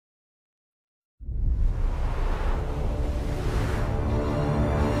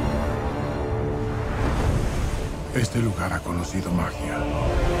Este lugar ha conocido magia.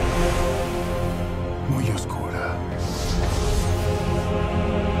 Muy oscura.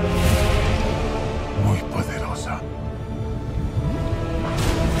 Muy poderosa.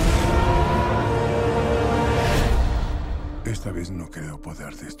 Esta vez no creo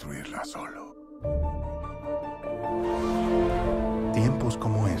poder destruirla solo. Tiempos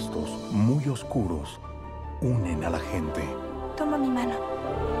como estos, muy oscuros, unen a la gente. Toma mi mano.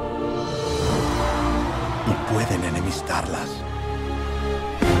 Y pueden enemistarlas.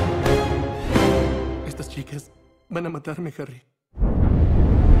 Estas chicas van a matarme, Harry.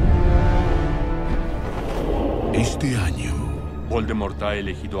 Este año, Voldemort ha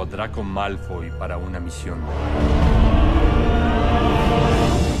elegido a Draco Malfoy para una misión.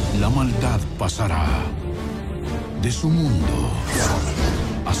 la maldad pasará de su mundo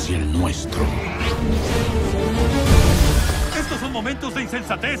hacia el nuestro. ¡Estos son momentos de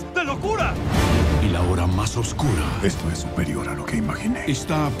insensatez, de locura! Y la hora más oscura Esto es superior a lo que imaginé.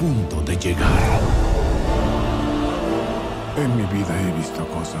 está a punto de llegar. En mi vida he visto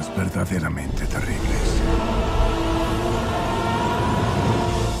cosas verdaderamente terribles.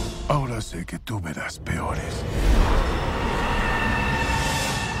 Ahora sé que tú verás peores.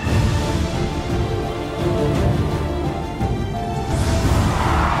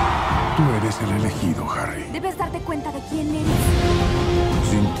 Tú eres el elegido, Harry. Debes darte cuenta de quién eres.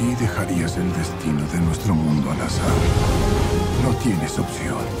 Sin ti dejarías el destino de nuestro mundo al azar. No tienes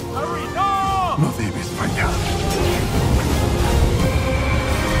opción. ¡Harry, no! No debes fallar.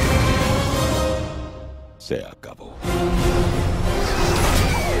 Se acabó.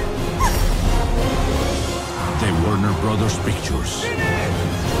 The Warner Brothers Pictures.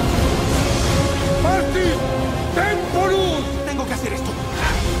 ¡Martin! ¡Ten por luz! Tengo que hacer esto.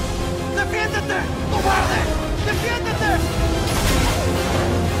 ¡Defiéndete!